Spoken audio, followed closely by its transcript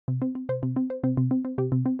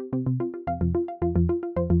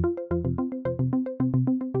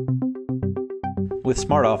With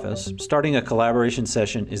Smart Office, starting a collaboration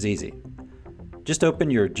session is easy. Just open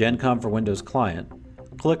your GENCom for Windows client,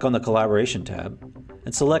 click on the Collaboration tab,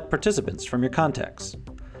 and select participants from your contacts.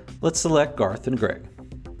 Let's select Garth and Greg.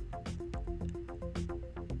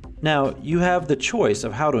 Now, you have the choice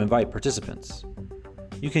of how to invite participants.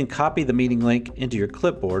 You can copy the meeting link into your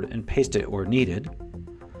clipboard and paste it where needed.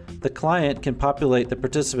 The client can populate the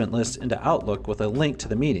participant list into Outlook with a link to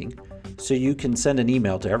the meeting, so you can send an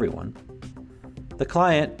email to everyone. The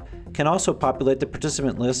client can also populate the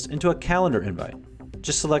participant list into a calendar invite.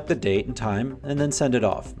 Just select the date and time and then send it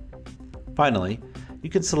off. Finally, you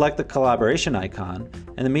can select the collaboration icon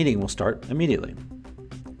and the meeting will start immediately.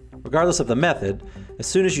 Regardless of the method, as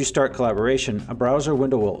soon as you start collaboration, a browser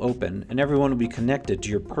window will open and everyone will be connected to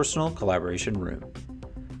your personal collaboration room.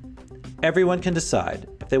 Everyone can decide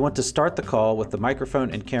if they want to start the call with the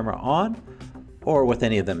microphone and camera on or with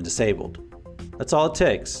any of them disabled. That's all it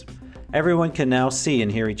takes. Everyone can now see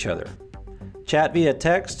and hear each other, chat via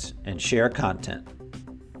text, and share content.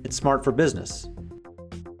 It's smart for business.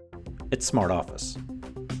 It's Smart Office.